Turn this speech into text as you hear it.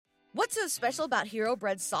What's so special about Hero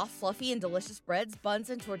Bread's soft, fluffy, and delicious breads, buns,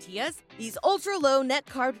 and tortillas? These ultra-low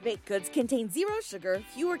net-carb baked goods contain zero sugar,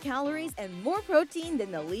 fewer calories, and more protein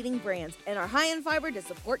than the leading brands, and are high in fiber to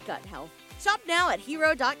support gut health. Shop now at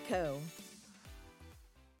Hero.co.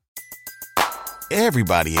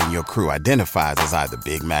 Everybody in your crew identifies as either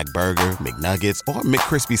Big Mac Burger, McNuggets, or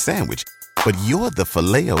McCrispy Sandwich. But you're the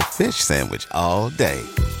Filet-O-Fish Sandwich all day.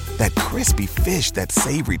 That crispy fish, that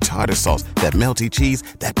savory tartar sauce, that melty cheese,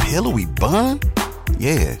 that pillowy bun.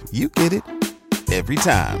 Yeah, you get it. Every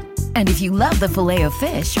time. And if you love the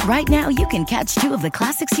Filet-O-Fish, right now you can catch two of the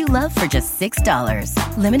classics you love for just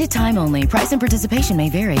 $6. Limited time only. Price and participation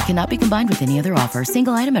may vary. Cannot be combined with any other offer.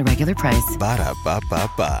 Single item at regular price.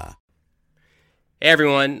 Ba-da-ba-ba-ba. Hey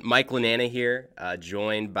everyone, Mike Lanana here,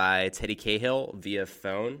 joined by Teddy Cahill via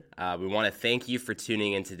phone. We want to thank you for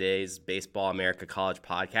tuning in today's Baseball America College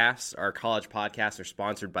Podcast. Our college podcasts are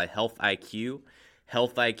sponsored by Health IQ.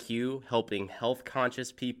 Health IQ, helping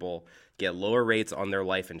health-conscious people get lower rates on their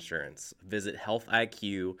life insurance. Visit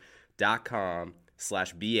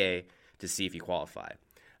healthiq.com/BA to see if you qualify.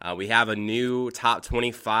 We have a new top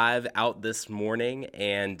 25 out this morning,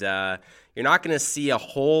 and you're not going to see a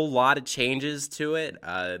whole lot of changes to it.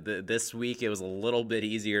 This week, it was a little bit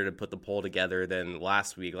easier to put the poll together than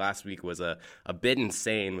last week. Last week was a bit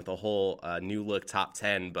insane with a whole new look top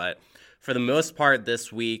 10, but for the most part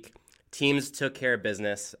this week, teams took care of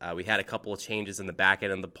business. We had a couple of changes in the back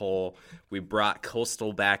end of the poll. We brought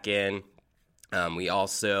Coastal back in. We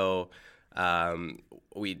also...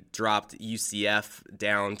 we dropped UCF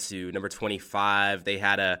down to number 25. They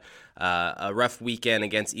had a rough weekend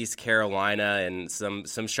against East Carolina and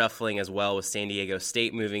some shuffling as well with San Diego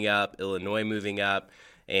State moving up, Illinois moving up.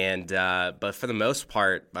 And but for the most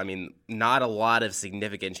part, I mean, not a lot of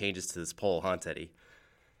significant changes to this poll, huh, Teddy?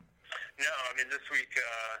 No, I mean, this week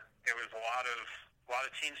it was a lot of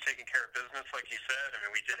teams taking care of business, like you said. I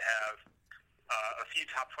mean, we did have a few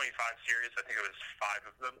top 25 series. I think it was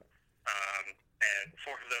 5 of them. And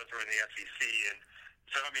 4 of those were in the SEC, and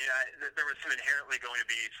so I mean, there was some inherently going to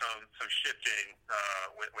be some shifting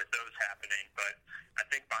with those happening. But I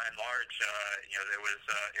think by and large,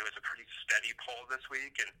 it was a pretty steady poll this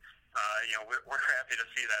week, and we're happy to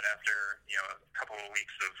see that after a couple of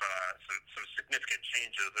weeks of some significant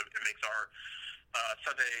changes. It makes our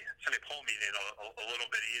Sunday poll meeting a little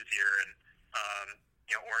bit easier, and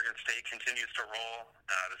Oregon State continues to roll.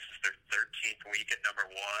 This is their 13th week at number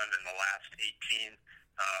 1 in the last 18.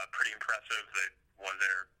 Pretty impressive. They won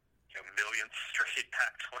their millionth straight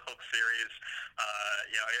Pac-12 series.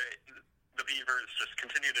 The Beavers just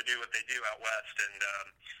continue to do what they do out west. And,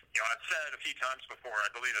 I've said a few times before,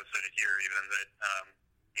 I believe I've said it here even, that,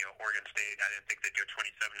 Oregon State, I didn't think they'd go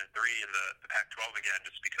 27-3 in the Pac-12 again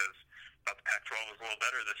just because I thought the Pac-12 was a little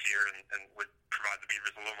better this year and would provide the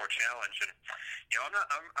Beavers a little more challenge. And,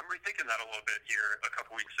 I'm rethinking that a little bit here a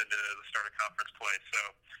couple weeks into the start of conference play. So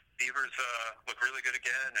Beavers look really good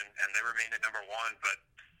again, and they remain at number 1. But,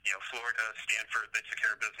 Florida, Stanford, they took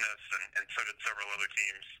care of business, and so did several other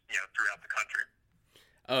teams, throughout the country.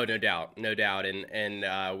 Oh, no doubt.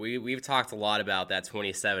 And we've talked a lot about that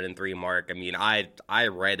 27-3 mark. I mean, I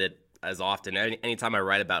write it as often. Anytime I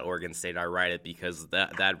write about Oregon State, I write it because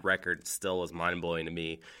that record still is mind-blowing to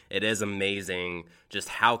me. It is amazing just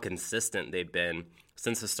how consistent they've been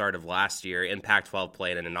since the start of last year in Pac-12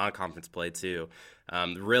 play and in non-conference play too.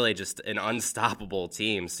 Really just an unstoppable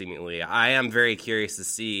team, seemingly. I am very curious to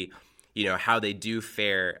see, how they do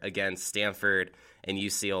fare against Stanford and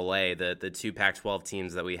UCLA, the 2 Pac-12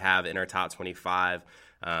 teams that we have in our top 25.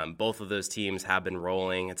 Both of those teams have been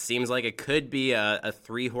rolling. It seems like it could be a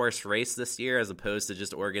 3-horse race this year as opposed to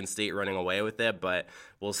just Oregon State running away with it, but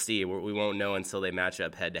we'll see. We won't know until they match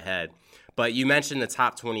up head-to-head. But you mentioned the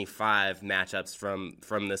top 25 matchups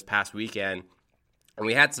from this past weekend, and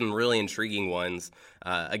we had some really intriguing ones,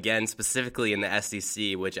 again, specifically in the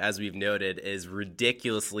SEC, which, as we've noted, is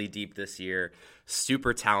ridiculously deep this year,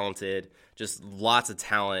 super talented, just lots of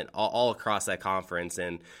talent all across that conference.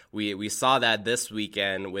 And we saw that this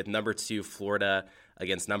weekend with number 2 Florida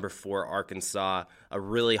against number 4 Arkansas, a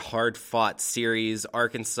really hard-fought series.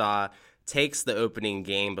 Arkansas takes the opening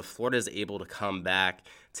game, but Florida is able to come back.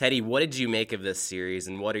 Teddy, what did you make of this series,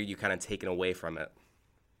 and what are you kind of taking away from it?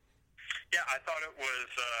 Yeah, I thought it was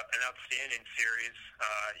an outstanding series.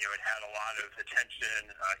 It had a lot of attention.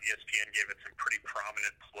 ESPN gave it some pretty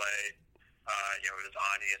prominent play. It was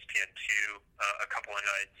on ESPN2 a couple of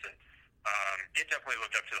nights, and it definitely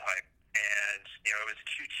lived up to the hype. And, it was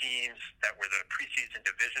 2 teams that were the preseason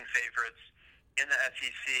division favorites in the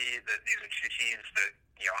SEC. These are 2 teams that,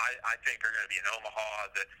 I think are going to be in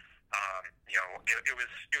Omaha, that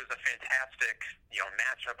It was a fantastic,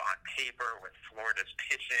 matchup on paper with Florida's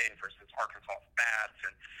pitching versus Arkansas's bats,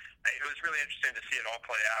 and it was really interesting to see it all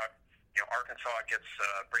play out. Arkansas gets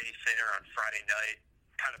Brady Singer on Friday night,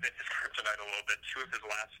 kind of bit his kryptonite a little bit. 2 of his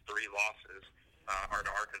last 3 losses are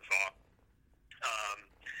to Arkansas.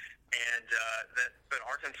 But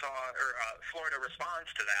Florida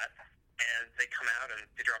responds to that, and they come out and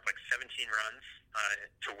they drop like 17 runs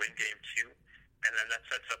to win game 2. And then that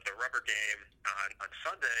sets up the rubber game on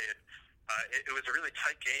Sunday. It was a really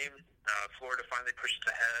tight game. Florida finally pushed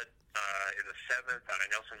ahead in the 7th on a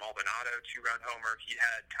Nelson Maldonado 2-run homer. He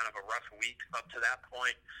had kind of a rough week up to that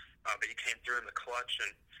point, but he came through in the clutch.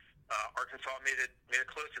 And Arkansas made it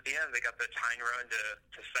close at the end. They got the tying run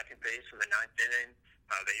to second base in the 9th inning.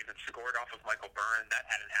 They even scored off of Michael Byrne. That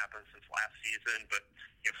hadn't happened since last season. But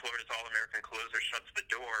Florida's All-American closer shuts the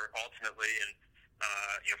door ultimately, and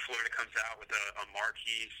Florida comes out with a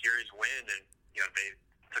marquee series win, and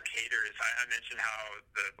the Gators. I mentioned how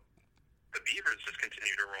the Beavers just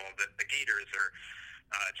continue to roll. The Gators are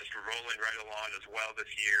just rolling right along as well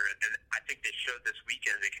this year, and I think they showed this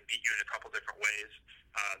weekend they can beat you in a couple different ways.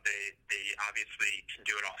 They obviously can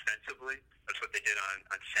do it offensively. That's what they did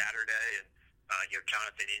on Saturday, and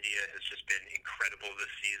Jonathan India has just been incredible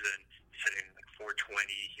this season. He's hitting like 420.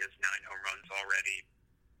 He has 9 home runs already.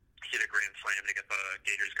 Hit a grand slam to get the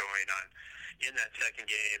Gators going in that second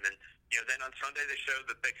game, and then on Sunday they showed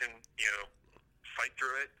that they can fight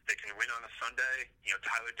through it. They can win on a Sunday.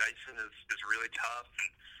 Tyler Dyson is really tough,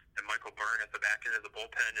 and Michael Byrne at the back end of the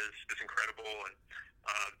bullpen is incredible, and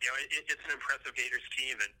it's an impressive Gators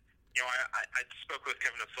team. And I spoke with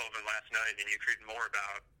Kevin O'Sullivan last night, and you could read more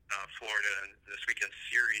about Florida and this weekend's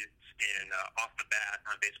series in Off the Bat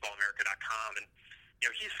on BaseballAmerica.com, and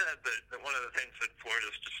he said that one of the things that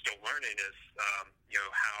Florida's just still learning is,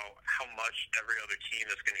 how much every other team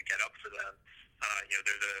is going to get up for them. They're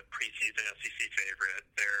the preseason SEC favorite.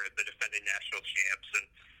 They're the defending national champs, and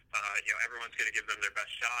everyone's going to give them their best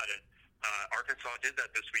shot. And Arkansas did that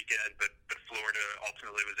this weekend, but Florida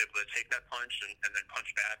ultimately was able to take that punch and then punch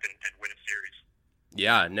back and win a series.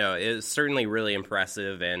 Yeah, no, it's certainly really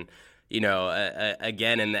impressive, and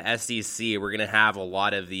again, in the SEC, we're going to have a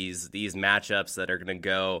lot of these matchups that are going to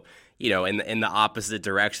go, in the opposite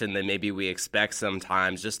direction than maybe we expect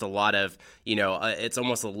sometimes. Just a lot of, it's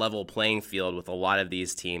almost a level playing field with a lot of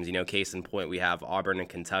these teams. Case in point, we have Auburn and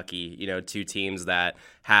Kentucky, 2 teams that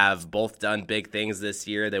have both done big things this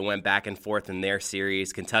year. They went back and forth in their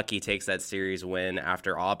series. Kentucky takes that series win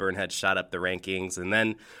after Auburn had shot up the rankings. And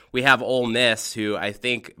then we have Ole Miss, who I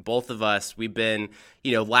think both of us, we've been,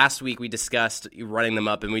 last week we discussed running them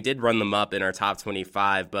up, and we did run them up in our top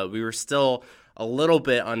 25, but we were still a little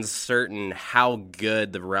bit uncertain how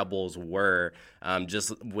good the Rebels were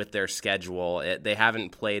just with their schedule. They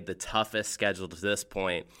haven't played the toughest schedule to this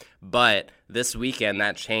point, but this weekend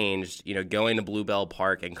that changed, going to Bluebell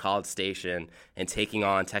Park and College Station and taking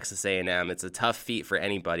on Texas A&M. It's a tough feat for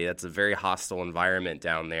anybody. That's a very hostile environment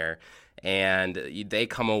down there. And they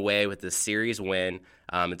come away with this series win.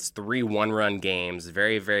 It's 3 one-run games,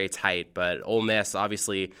 very, very tight. But Ole Miss,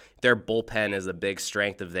 obviously, their bullpen is a big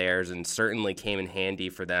strength of theirs and certainly came in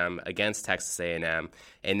handy for them against Texas A&M.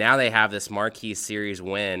 And now they have this marquee series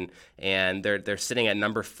win, and they're sitting at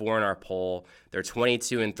number 4 in our poll. They're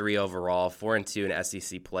 22-3 overall, 4-2 in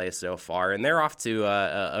SEC play so far, and they're off to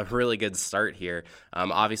a really good start here.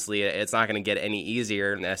 Obviously, it's not going to get any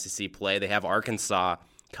easier in the SEC play. They have Arkansas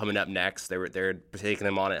coming up next. They're taking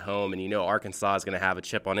them on at home, and Arkansas is going to have a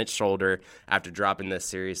chip on its shoulder after dropping this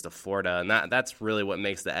series to Florida, and that's really what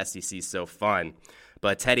makes the SEC so fun.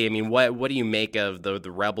 But Teddy, what do you make of the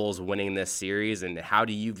Rebels winning this series, and how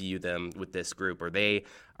do you view them with this group? Are they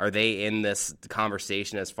in this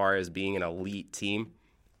conversation as far as being an elite team?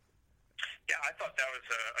 Yeah, I thought that was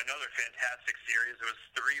another fantastic series. It was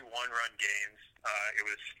 3 one-run games.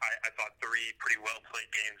 I thought 3 pretty well-played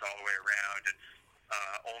games all the way around, and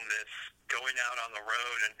Ole Miss going out on the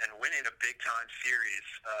road and winning a big-time series.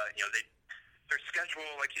 Their schedule,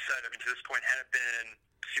 like you said, to this point hadn't been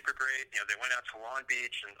super great. They went out to Long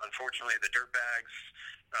Beach, and unfortunately the Dirtbags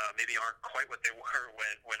maybe aren't quite what they were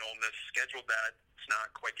when Ole Miss scheduled that. It's not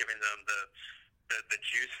quite giving them the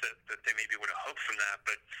juice that they maybe would have hoped from that.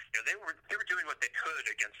 But they were doing what they could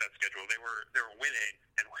against that schedule. They were winning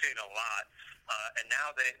and winning a lot. And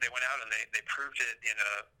now they went out and they proved it in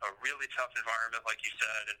a really tough environment, like you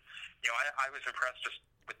said. And I was impressed just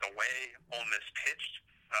with the way Ole Miss pitched.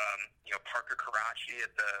 Parker Karachi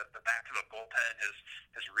at the back of the bullpen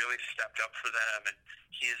has really stepped up for them, and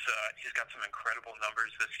he's got some incredible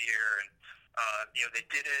numbers this year. And They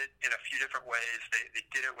did it in a few different ways. They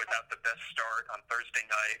did it without the best start on Thursday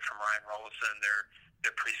night from Ryan Rollison,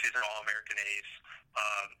 their preseason All-American ace.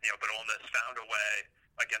 But Ole Miss found a way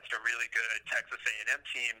against a really good Texas A&M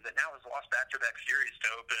team that now has lost back-to-back series to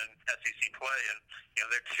open SEC play. And,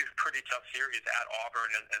 they're two pretty tough series at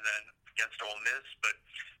Auburn and then against Ole Miss. But,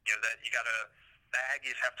 the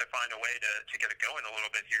Aggies have to find a way to get it going a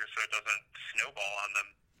little bit here so it doesn't snowball on them.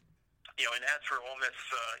 And as for Ole Miss,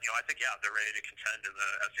 I think, they're ready to contend in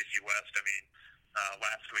the SEC West. I mean,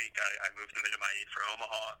 last week I moved them into my 8 for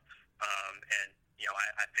Omaha, and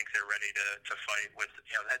I think they're ready to fight with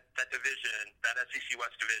that division. That SEC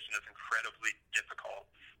West division is incredibly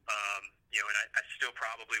difficult, and I still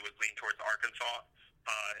probably would lean towards Arkansas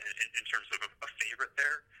in terms of a favorite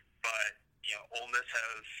there. But Ole Miss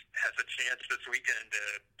has a chance this weekend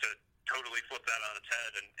to totally flip that on its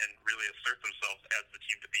head and really assert themselves as the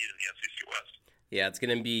team to beat in the SEC West. Yeah, it's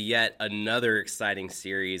going to be yet another exciting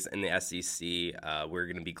series in the SEC. We're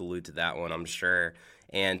going to be glued to that one, I'm sure.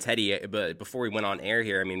 And Teddy, but before we went on air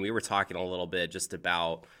here, I mean, we were talking a little bit just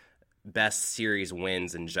about best series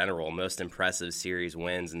wins in general, most impressive series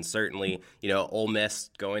wins, and certainly, Ole Miss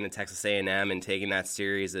going to Texas A&M and taking that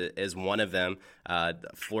series is one of them.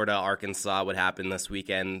 Florida, Arkansas would happen this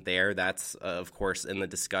weekend there. That's, of course, in the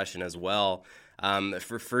discussion as well.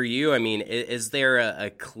 For you, I mean, is there a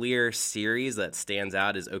clear series that stands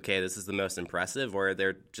out as, okay, this is the most impressive, or are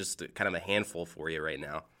there just kind of a handful for you right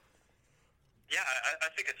now? Yeah, I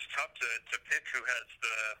think it's tough to pick who has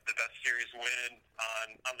the best series win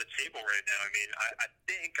on the table right now. I mean, I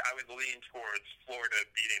think I would lean towards Florida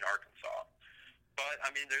beating Arkansas. But, I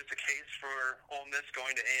mean, there's a case for Ole Miss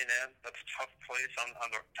going to A&M. That's a tough place on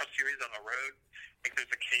the tough series on the road. I think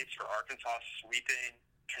there's a case for Arkansas sweeping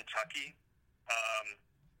Kentucky.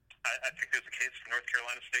 I think there's a case for North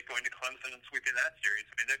Carolina State going to Clemson and sweeping that series.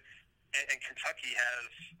 I mean, and Kentucky has,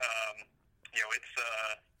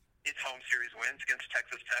 its home series wins against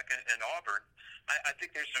Texas Tech and Auburn. I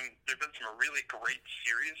think there's been some really great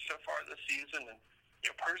series so far this season, and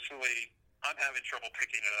personally, I'm having trouble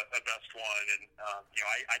picking a best one. And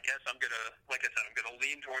I guess I'm gonna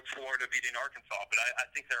lean towards Florida beating Arkansas, but I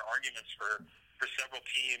think there are arguments for several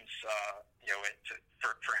teams,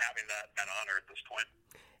 for having that honor at this point.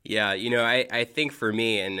 Yeah, I think for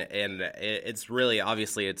me, and it's really,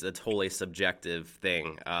 obviously, it's a totally subjective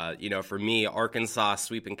thing. For me, Arkansas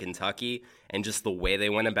sweeping Kentucky and just the way they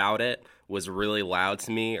went about it was really loud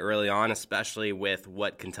to me early on, especially with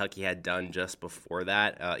what Kentucky had done just before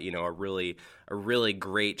that. A really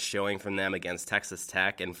great showing from them against Texas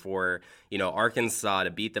Tech, and for Arkansas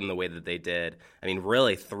to beat them the way that they did. I mean,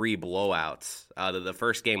 really 3 blowouts. The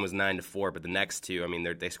first game was 9-4, but the next two, I mean,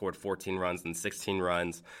 they scored 14 runs and 16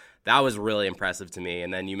 runs. That was really impressive to me.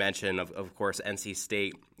 And then you mentioned, of course, NC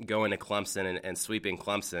State going to Clemson and sweeping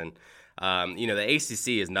Clemson. The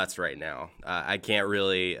ACC is nuts right now. I can't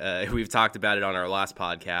really we've talked about it on our last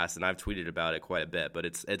podcast, and I've tweeted about it quite a bit, but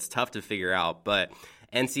it's tough to figure out. But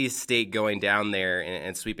NC State going down there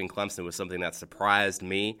and sweeping Clemson was something that surprised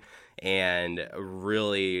me and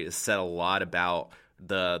really said a lot about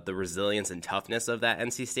the resilience and toughness of that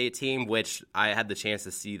NC State team, which I had the chance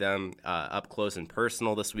to see them up close and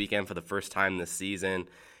personal this weekend for the first time this season.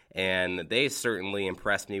 And they certainly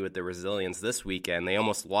impressed me with their resilience this weekend. They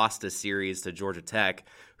almost lost a series to Georgia Tech,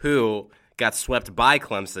 who got swept by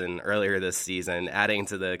Clemson earlier this season, adding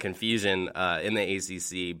to the confusion in the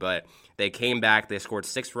ACC. But they came back. They scored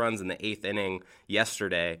 6 runs in the 8th inning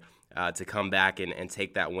yesterday to come back and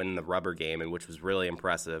take that win in the rubber game, and which was really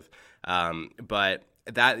impressive. But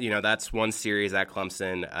that's one series at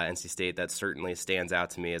Clemson, NC State, that certainly stands out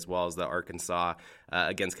to me, as well as the Arkansas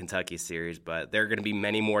against Kentucky series. But there are going to be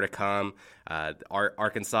many more to come.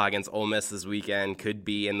 Arkansas against Ole Miss this weekend could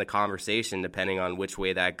be in the conversation, depending on which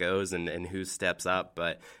way that goes and who steps up.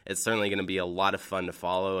 But it's certainly going to be a lot of fun to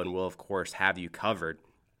follow, and we'll, of course, have you covered.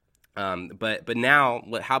 But now,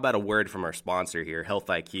 how about a word from our sponsor here, Health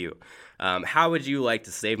IQ? How would you like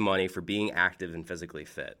to save money for being active and physically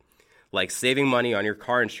fit? Like saving money on your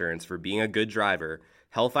car insurance for being a good driver,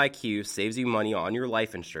 Health IQ saves you money on your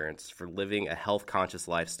life insurance for living a health-conscious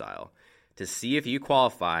lifestyle. To see if you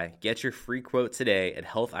qualify, get your free quote today at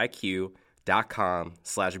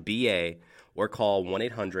healthiq.com/BA or call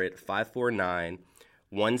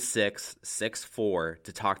 1-800-549-1664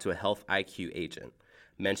 to talk to a Health IQ agent.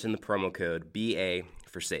 Mention the promo code BA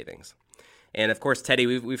for savings. And, of course,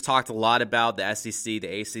 Teddy, we've talked a lot about the SEC,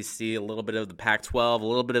 the ACC, a little bit of the Pac-12, a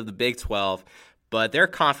little bit of the Big 12. But there are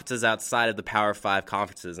conferences outside of the Power 5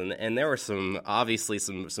 conferences, and there were some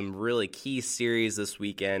really key series this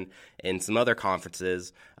weekend in some other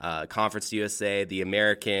conferences, Conference USA, the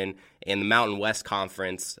American, and the Mountain West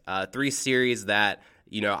Conference. 3 series that,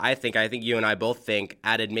 I think you and I both think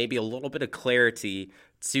added maybe a little bit of clarity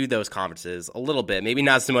to those conferences, a little bit, maybe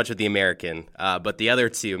not so much with the American, but the other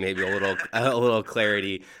 2, maybe a little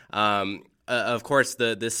clarity. Of course,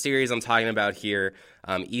 the series I'm talking about here,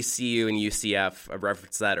 ECU and UCF, I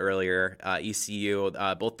referenced that earlier. ECU,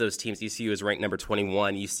 both those teams, ECU is ranked number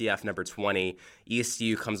 21, UCF number 20.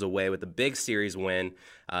 ECU comes away with a big series win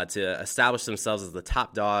to establish themselves as the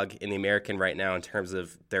top dog in the American right now in terms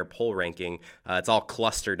of their poll ranking. It's all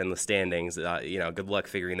clustered in the standings. Good luck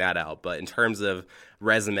figuring that out. But in terms of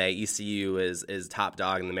resume, ECU is top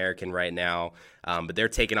dog in the American right now. But they're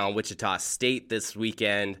taking on Wichita State this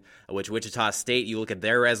weekend, which Wichita State, you look at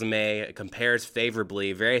their resume, it compares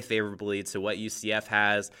very favorably to what UCF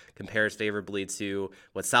has, compares favorably to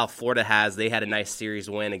what South Florida has. They had a nice series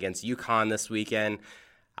win against UConn this weekend.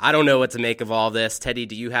 I don't know what to make of all this. Teddy,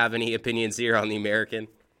 do you have any opinions here on the American?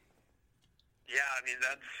 Yeah, I mean,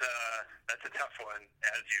 that's a tough one,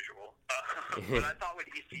 as usual. But I thought what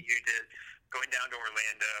ECU did, going down to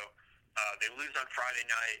Orlando, they lose on Friday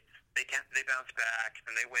night. They bounce back,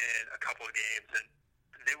 and they win a couple of games, and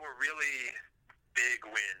they were really big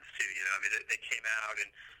wins, too. I mean, they came out, and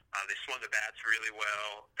they swung the bats really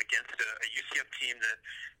well against a UCF team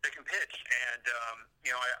that can pitch. And,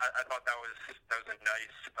 I thought that was a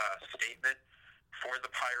nice statement for the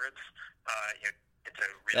Pirates. It's a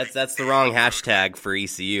really that's the wrong hashtag for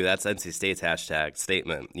ECU. That's NC State's hashtag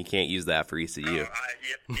statement. You can't use that for ECU.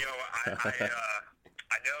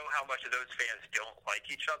 I know how much of those fans don't like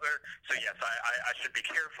each other, so yes, I should be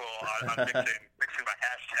careful on mixing my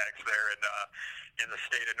hashtags there in the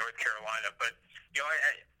state of North Carolina. But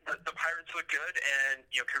the Pirates look good, and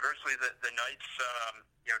conversely, the Knights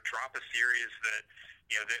drop a series that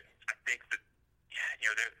that I think that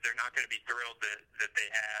they're not going to be thrilled that they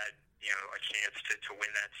had a chance to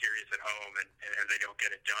win that series at home, and they don't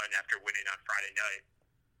get it done after winning on Friday night.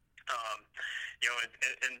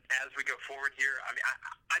 And as we go forward here, I mean,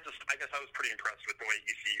 I guess I was pretty impressed with the way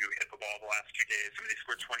ECU hit the ball the last 2 days. They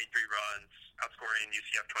scored 23 runs, outscoring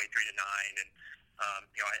UCF 23-9, and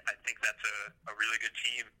I think that's a really good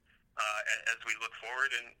team as we look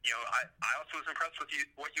forward. And I also was impressed with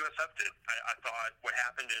what USF did. I thought what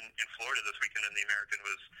happened in Florida this weekend in the American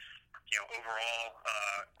was overall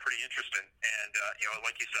pretty interesting. And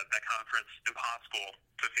like you said, that conference impossible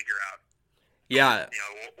to figure out. Yeah,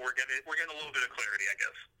 we're getting a little bit of clarity, I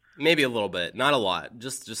guess. Maybe a little bit, not a lot,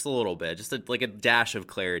 just a little bit, like a dash of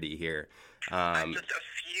clarity here. Just a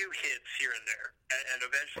few hits here and there, and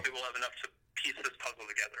eventually we'll have enough to piece this puzzle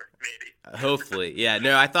together, maybe. Hopefully, yeah.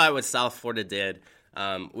 No, I thought what South Florida did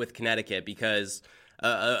with Connecticut, because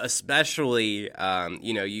especially,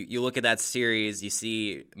 you look at that series, you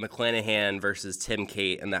see McClanahan versus Tim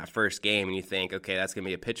Cate in that first game, and you think, okay, that's going to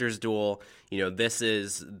be a pitcher's duel. This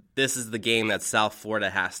is the game that South Florida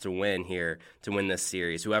has to win here to win this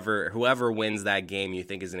series. Whoever wins that game, you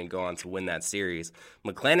think is going to go on to win that series.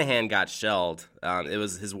 McClanahan got shelled. It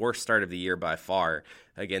was his worst start of the year by far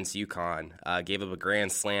against UConn. Gave up a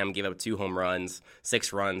grand slam, gave up 2 home runs,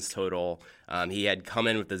 6 runs total. He had come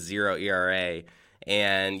in with a 0 ERA.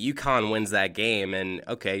 And UConn wins that game, and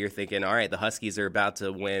okay, you're thinking, all right, the Huskies are about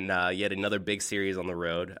to win yet another big series on the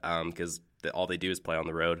road, because all they do is play on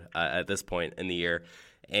the road at this point in the year.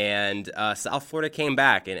 And South Florida came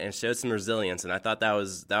back and showed some resilience, and I thought that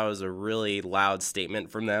was a really loud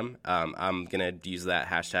statement from them. I'm gonna use that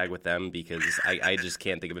hashtag with them because I just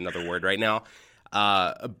can't think of another word right now.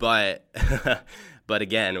 But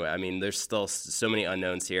again, I mean, there's still so many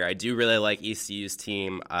unknowns here. I do really like ECU's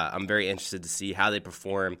team. I'm very interested to see how they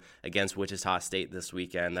perform against Wichita State this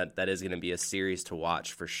weekend. That is going to be a series to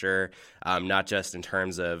watch for sure, not just in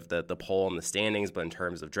terms of the poll and the standings, but in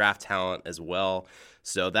terms of draft talent as well.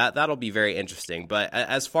 So that'll be very interesting. But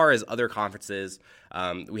as far as other conferences,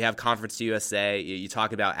 we have Conference USA. You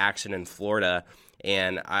talk about action in Florida.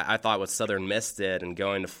 And I thought what Southern Miss did in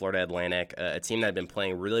going to Florida Atlantic, a team that had been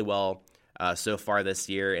playing really well so far this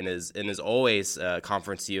year and is always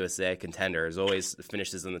Conference USA contender, is always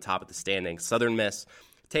finishes in the top of the standings. Southern Miss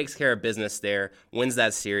takes care of business there, wins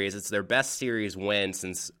that series. It's their best series win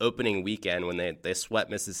since opening weekend when they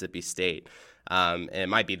swept Mississippi State. And it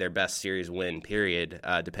might be their best series win, period,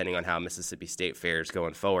 depending on how Mississippi State fares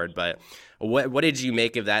going forward. But what did you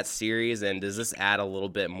make of that series, and does this add a little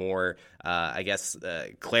bit more,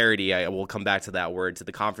 clarity? I will come back to that word, to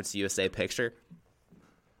the Conference USA picture.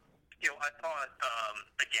 I thought,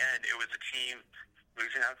 again, it was a team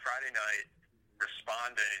losing on Friday night,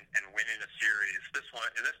 responding and winning a series. This one,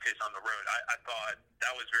 in this case, on the road, I thought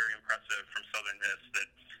that was very impressive from Southern Miss. That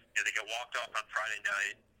they get walked off on Friday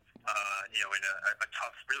night, in a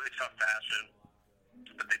tough, really tough fashion,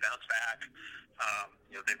 but they bounced back.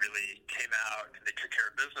 They really came out and they took care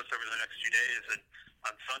of business over the next few days. And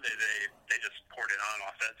on Sunday, they just poured it on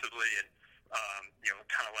offensively and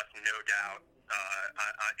kind of left no doubt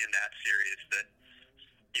in that series that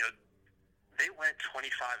they went 25-5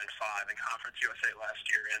 in Conference USA last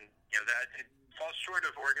year, and that it falls short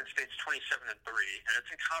of Oregon State's 27-3, and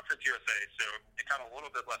it's in Conference USA, so it got a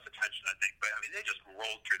little bit less attention, I think. But I mean, they just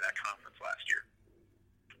rolled through that conference last year,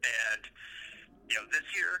 and this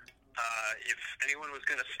year, if anyone was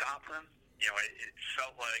going to stop them, it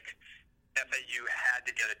felt like FAU had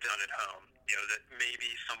to get it done at home. That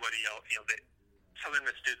maybe somebody else. Southern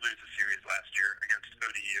Miss did lose a series last year against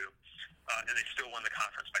ODU, and they still won the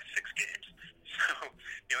conference by 6 games. So,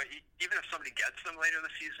 even if somebody gets them later in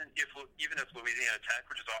the season, even if Louisiana Tech,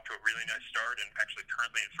 which is off to a really nice start and actually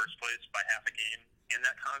currently in first place by half a game in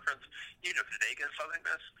that conference, even if they get Southern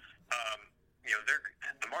Miss,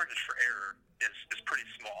 the margin for error is pretty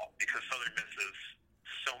small because Southern Miss is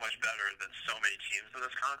so much better than so many teams in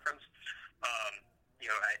this conference.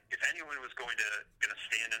 If anyone was going to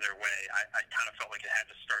stand in their way, I kind of felt like it had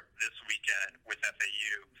to start this weekend with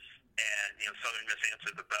FAU. And, Southern Miss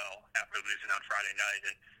answered the bell after losing on Friday night.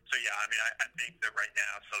 And so, I think that right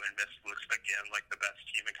now Southern Miss looks, again, like the best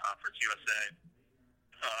team in Conference USA.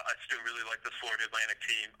 I still really like the Florida Atlantic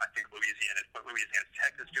team. I think what Louisiana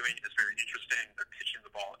Tech is doing is very interesting. They're pitching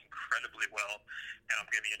the ball incredibly well. And I'm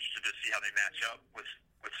going to be interested to see how they match up with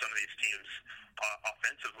some of these teams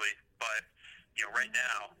offensively. But, right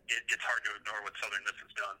now, it's hard to ignore what Southern Miss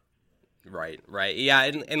has done. Right. Yeah,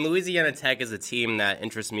 and Louisiana Tech is a team that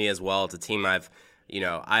interests me as well. It's a team I've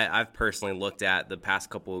personally looked at the past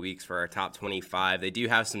couple of weeks for our top 25. They do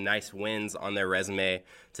have some nice wins on their resume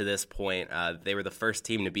to this point. They were the first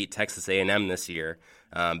team to beat Texas A&M this year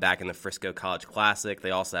back in the Frisco College Classic.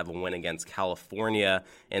 They also have a win against California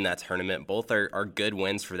in that tournament. Both are good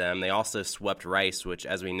wins for them. They also swept Rice, which,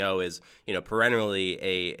 as we know, is perennially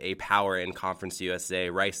a power in Conference USA.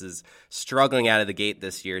 Rice is struggling out of the gate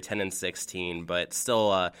this year, 10-16, but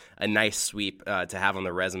still a nice sweep to have on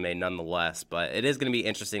the resume nonetheless. But it is going to be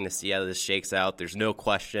interesting to see how this shakes out. There's no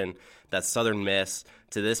question that Southern Miss,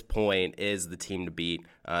 to this point, is the team to beat,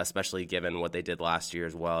 especially given what they did last year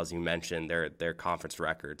as well, as you mentioned, their conference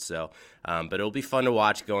record. So, but it'll be fun to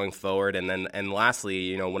watch going forward. And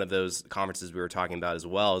lastly, one of those conferences we were talking about as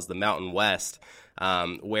well is the Mountain West,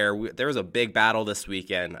 where there was a big battle this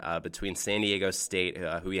weekend between San Diego State,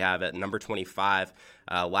 who we have at number 25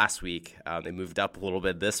 last week. They moved up a little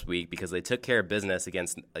bit this week because they took care of business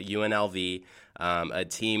against UNLV, a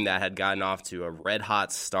team that had gotten off to a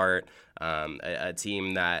red-hot start, a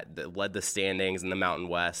team that led the standings in the Mountain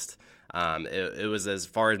West. It was, as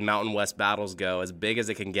far as Mountain West battles go, as big as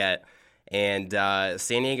it can get. And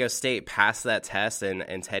San Diego State passed that test,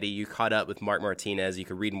 and Teddy, you caught up with Mark Martinez. You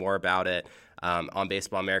could read more about it on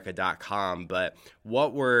BaseballAmerica.com. But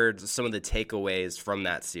what were some of the takeaways from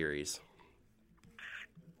that series?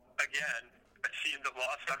 Again, a team that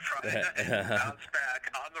lost on Friday night bounced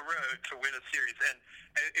back on the road to win a series. And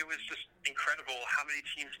it was just incredible how many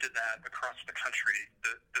teams did that across the country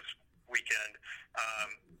this weekend.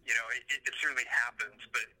 It certainly happens,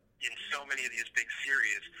 but in so many of these big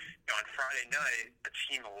series, on Friday night, the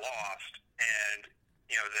team lost, and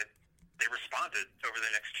that they responded over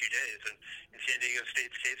the next 2 days. And in San Diego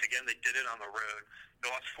State's case, again, they did it on the road.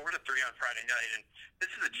 They lost 4-3 on Friday night, and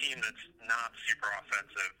this is a team that's not super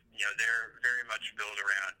offensive. They're very much built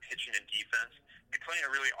around pitching and defense. They play in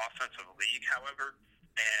a really offensive league, however,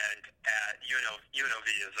 and at UNLV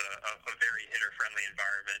is a very hitter-friendly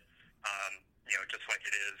environment, just like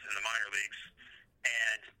it is in the minor leagues.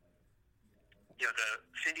 And the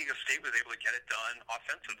San Diego State was able to get it done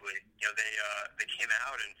offensively. They came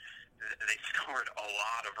out and they scored a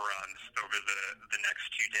lot of runs over the next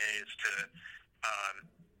 2 days to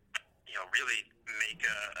really make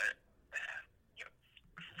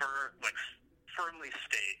firmly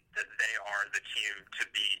state that they are the team to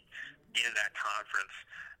beat in that conference.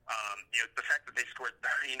 The fact that they scored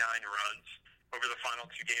 39 runs over the final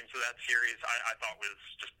 2 games of that series, I thought was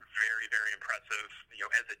just very, very impressive.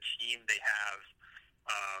 As a team, they have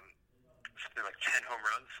something like 10 home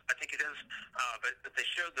runs, I think it is. But they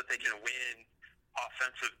showed that they can win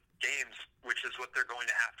offensive games, which is what they're going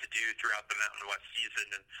to have to do throughout the Mountain West season.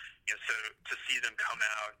 And so to see them come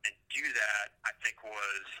out and do that, I think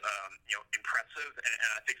was impressive, and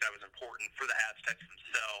I think that was important for the Aztecs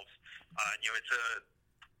themselves.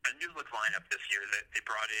 a new look lineup this year. That they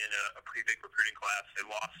brought in a pretty big recruiting class. They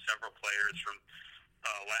lost several players from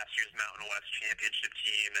last year's Mountain West championship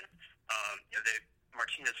team, and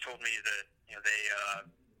Martinez told me that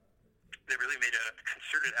they really made a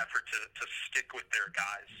concerted effort to stick with their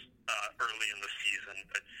guys early in the season.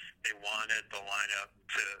 But they wanted the lineup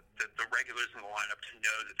the regulars in the lineup to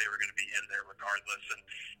know that they were going to be in there regardless, and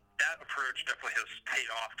that approach definitely has paid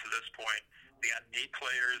off to this point. We got 8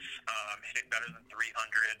 players hitting better than 300,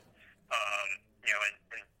 and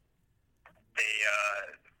they.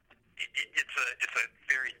 It's a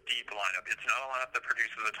very deep lineup. It's not a lineup that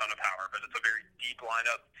produces a ton of power, but it's a very deep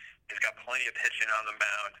lineup. It's got plenty of pitching on the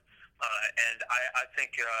mound, and I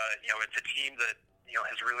think it's a team that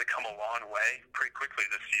has really come a long way pretty quickly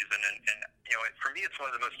this season. And for me, it's one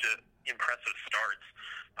of the most impressive starts.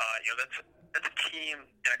 That's a team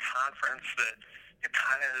in a conference that it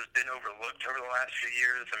kind of has been overlooked over the last few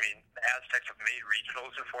years. I mean, the Aztecs have made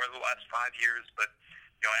regionals in 4 of the last 5 years, but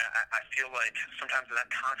I feel like sometimes in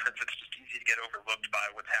that conference it's just easy to get overlooked by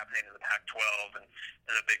what's happening in the Pac-12 and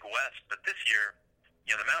the Big West. But this year,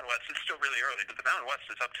 the Mountain West is still really early, but the Mountain West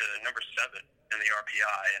is up to number 7 in the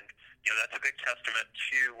RPI, and that's a big testament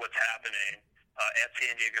to what's happening at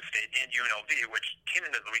San Diego State and UNLV, which came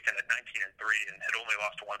into the weekend at 19-3 and had only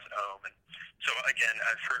lost once at home. And so again,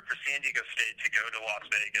 for San Diego State to go to Las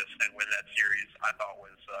Vegas and win that series, I thought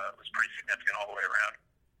was pretty significant all the way around.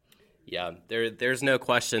 Yeah, there's no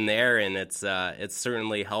question there, and it's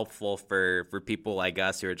certainly helpful for people like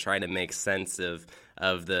us who are trying to make sense of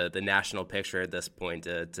the national picture at this point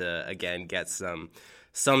to again get some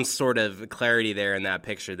sort of clarity there in that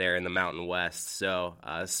picture there in the Mountain West. So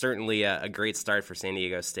certainly a great start for San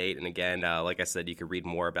Diego State, and again, like I said, you can read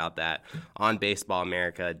more about that on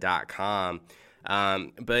baseballamerica.com.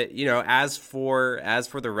 But as for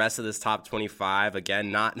the rest of this top 25,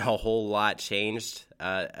 again, not a whole lot changed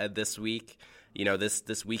this week.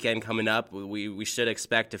 This weekend coming up, we should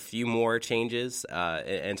expect a few more changes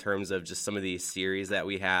in terms of just some of these series that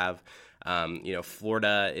we have.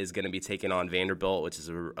 Florida is going to be taking on Vanderbilt, which is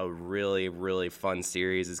a really, really fun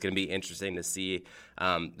series. It's going to be interesting to see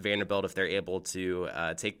Vanderbilt if they're able to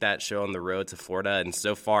take that show on the road to Florida. And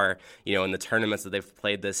so far, in the tournaments that they've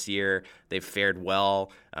played this year, they've fared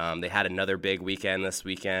well. They had another big weekend this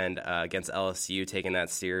weekend against LSU, taking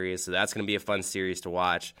that series. So that's going to be a fun series to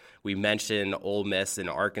watch. We mentioned Ole Miss and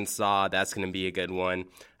Arkansas. That's going to be a good one.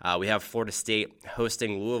 We have Florida State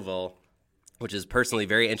hosting Louisville, which is personally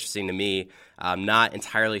very interesting to me. I'm not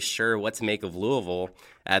entirely sure what to make of Louisville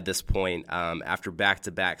at this point. After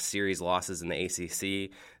back-to-back series losses in the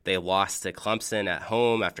ACC, they lost to Clemson at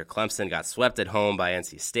home after Clemson got swept at home by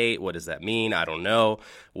NC State. What does that mean? I don't know.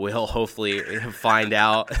 We'll hopefully find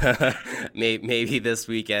out. Maybe this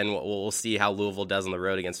weekend we'll see how Louisville does on the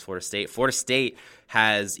road against Florida State. Florida State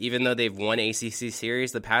has, even though they've won ACC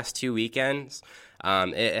series the past 2 weekends,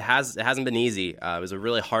 it hasn't been easy. It was a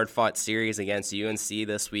really hard-fought series against UNC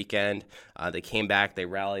this weekend. They came back. They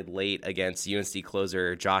rallied late against UNC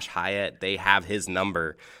closer Josh Hyatt. They have his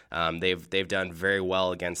number. They've done very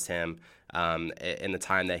well against him in the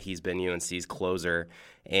time that he's been UNC's closer.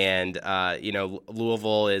 And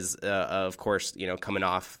Louisville is, of course, coming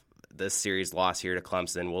off this series loss here to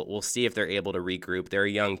Clemson. We'll see if they're able to regroup. They're a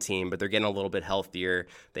young team, but they're getting a little bit healthier.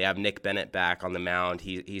 They have Nick Bennett back on the mound.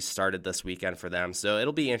 He started this weekend for them. So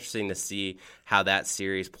it'll be interesting to see how that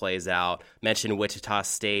series plays out. Mentioned Wichita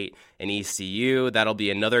State and ECU. That'll be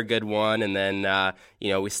another good one. And then,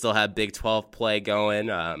 we still have Big 12 play going.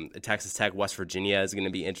 Texas Tech, West Virginia is going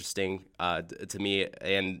to be interesting to me.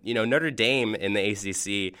 And, Notre Dame in the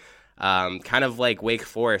ACC, kind of like Wake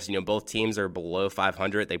Forest, both teams are below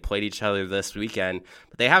 500. They played each other this weekend,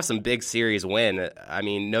 but they have some big series win. I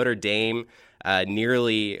mean, Notre Dame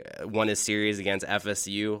nearly won a series against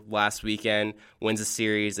FSU last weekend, wins a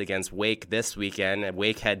series against Wake this weekend, and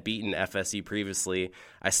Wake had beaten FSU previously.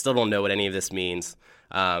 I still don't know what any of this means.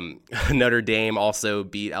 Notre Dame also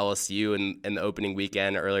beat LSU in the opening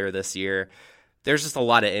weekend earlier this year. There's just a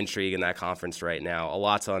lot of intrigue in that conference right now, a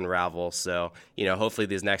lot to unravel. So, hopefully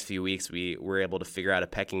these next few weeks we're able to figure out a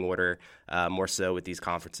pecking order more so with these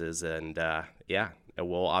conferences. And,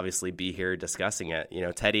 we'll obviously be here discussing it.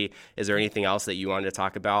 Teddy, is there anything else that you wanted to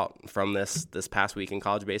talk about from this past week in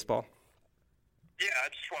college baseball? Yeah, I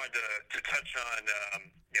just wanted to touch on,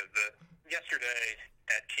 yesterday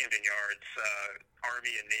at Camden Yards,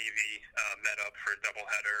 Army and Navy met up for a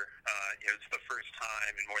doubleheader. It's the first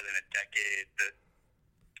time in more than a decade that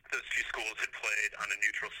those two schools had played on a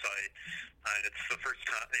neutral site, and it's the first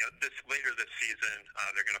time. Later this season,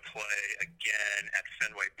 they're going to play again at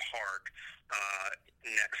Fenway Park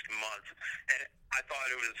next month. And I thought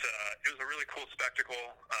it was a really cool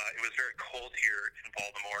spectacle. It was very cold here in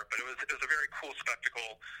Baltimore, but it was a very cool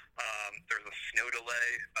spectacle. There was a snow delay,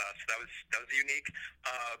 so that was unique.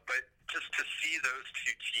 But just to see those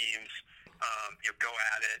two teams, go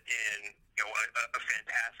at it in a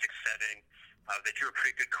fantastic setting. They drew a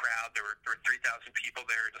pretty good crowd. There were 3,000 people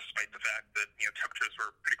there, despite the fact that temperatures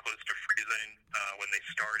were pretty close to freezing when they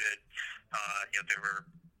started. There were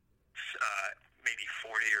maybe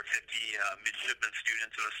 40 or 50 midshipman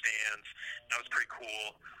students in the stands. That was pretty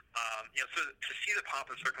cool. So to see the pomp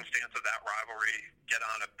and circumstance of that rivalry get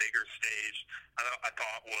on a bigger stage, I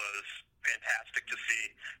thought was fantastic to see.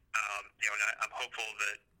 And I'm hopeful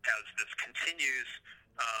that as this continues,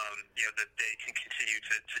 that they can continue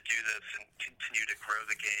to do this and continue to grow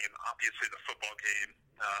the game. Obviously, the football game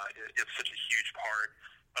is such a huge part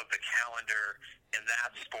of the calendar in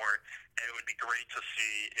that sport, and it would be great to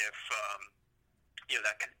see if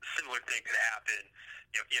that similar thing could happen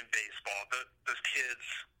in baseball. Those kids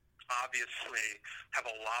obviously have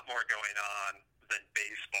a lot more going on than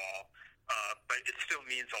baseball, but it still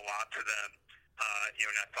means a lot to them.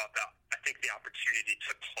 And I think the opportunity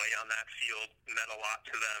to play on that field meant a lot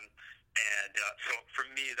to them. And so for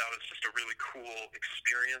me, that was just a really cool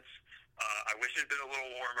experience. I wish it had been a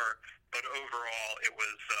little warmer, but overall it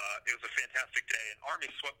was a fantastic day. And Army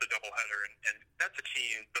swept the doubleheader, and that's a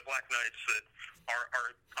team, the Black Knights, that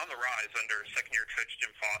are on the rise under second-year coach Jim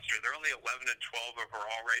Foster. They're only 11-12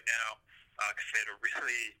 overall right now because they had a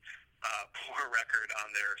really poor record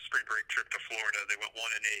on their spring break trip to Florida. They went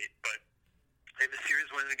 1-8, but they have a series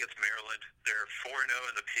win against Maryland. They're 4-0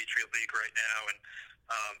 in the Patriot League right now, and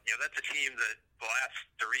that's a team that the last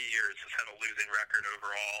 3 years has had a losing record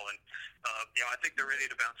overall. And I think they're ready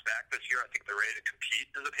to bounce back this year. I think they're ready to compete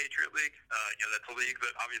in the Patriot League. That's a league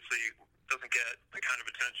that obviously doesn't get the kind of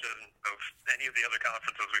attention of any of the other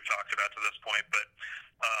conferences we've talked about to this point. But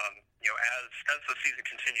as the season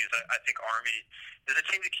continues, I think Army is a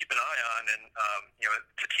team to keep an eye on, and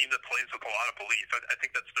it's a team that plays with a lot of belief. I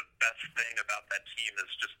think that's the best thing about that team is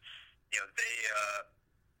just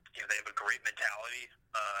they have a great mentality,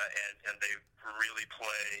 and they really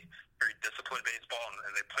play very disciplined baseball,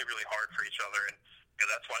 and they play really hard for each other. And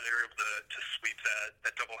that's why they were able to sweep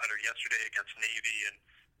that doubleheader yesterday against Navy, and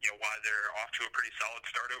why they're off to a pretty solid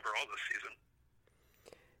start overall this season.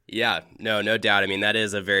 Yeah, no doubt. I mean, that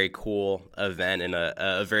is a very cool event and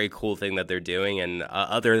a very cool thing that they're doing. And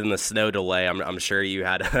other than the snow delay, I'm sure you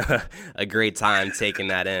had a great time taking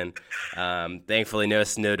that in. Thankfully, no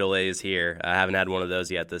snow delays here. I haven't had one of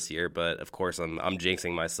those yet this year, but of course, I'm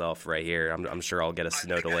jinxing myself right here. I'm sure I'll get a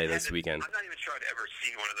snow delay this weekend. I'm not even sure I'd ever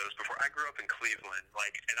seen one of those before. I grew up in Cleveland,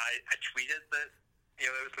 and I tweeted that. It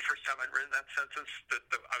was the first time I'd written that census that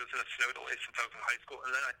I was in a snow delay since I was in high school, and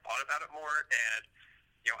then I thought about it more, and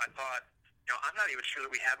I thought, I'm not even sure that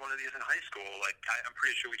we had one of these in high school. I'm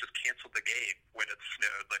pretty sure we just canceled the game when it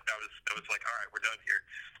snowed. That was like, all right, we're done here.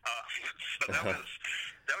 So that was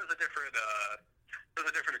a different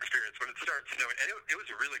experience when it started snowing, and it was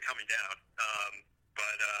really coming down.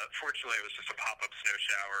 But fortunately, it was just a pop-up snow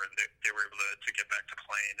shower, and they were able to get back to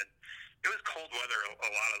playing. And it was cold weather a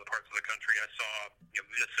lot of the parts of the country. I saw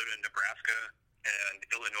Minnesota and Nebraska and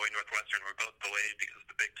Illinois Northwestern were both delayed because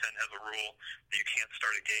the Big Ten has a rule that you can't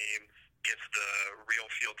start a game if the real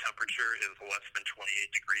field temperature is less than 28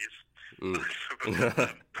 degrees. So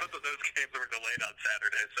both of those games were delayed on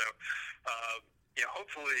Saturday. So,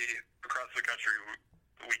 hopefully across the country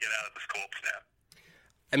we get out of this cold snap.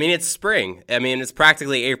 I mean, it's spring. I mean, it's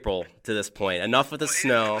practically April to this point. Enough with the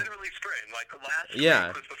snow. It's literally spring. Last week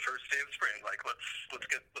was the first day of spring. Let's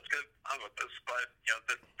get on with this. But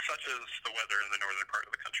such is the weather in the northern part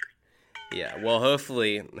of the country. Yeah. Well,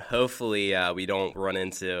 hopefully we don't run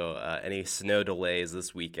into any snow delays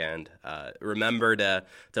this weekend. Remember to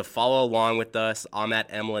follow along with us. I'm at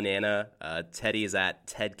Emlanana. Teddy's at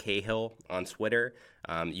Ted Cahill on Twitter.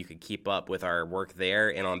 You can keep up with our work there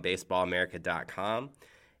and on baseballamerica.com.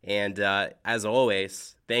 And as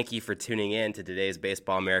always, thank you for tuning in to today's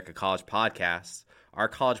Baseball America College Podcast. Our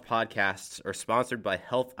college podcasts are sponsored by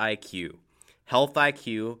Health IQ. Health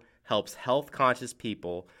IQ helps health-conscious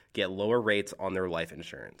people get lower rates on their life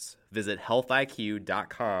insurance. Visit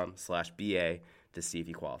healthiq.com/BA to see if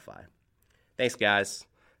you qualify. Thanks, guys.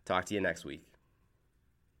 Talk to you next week.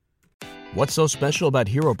 What's so special about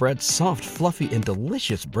Hero Bread's soft, fluffy, and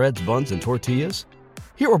delicious breads, buns, and tortillas?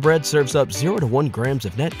 Hero Bread serves up 0 to 1 grams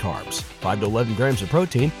of net carbs, 5 to 11 grams of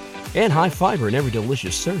protein, and high fiber in every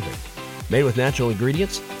delicious serving. Made with natural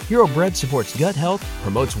ingredients, Hero Bread supports gut health,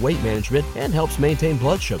 promotes weight management, and helps maintain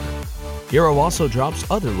blood sugar. Hero also drops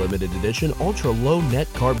other limited edition ultra-low net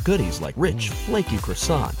carb goodies like rich, flaky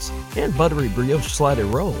croissants, and buttery brioche slider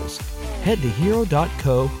rolls. Head to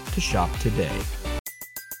hero.co to shop today.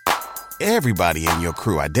 Everybody in your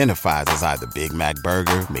crew identifies as either Big Mac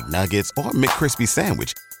Burger, McNuggets, or McCrispy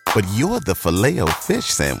Sandwich. But you're the Filet-O-Fish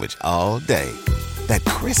Sandwich all day. That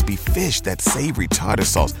crispy fish, that savory tartar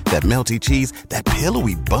sauce, that melty cheese, that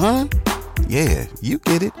pillowy bun. Yeah, you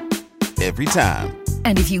get it. Every time.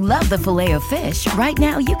 And if you love the Filet-O-Fish, right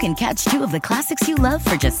now you can catch two of the classics you love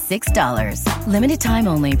for just $6. Limited time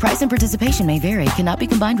only. Price and participation may vary. Cannot be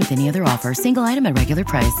combined with any other offer. Single item at regular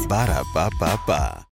price. Ba-da-ba-ba-ba.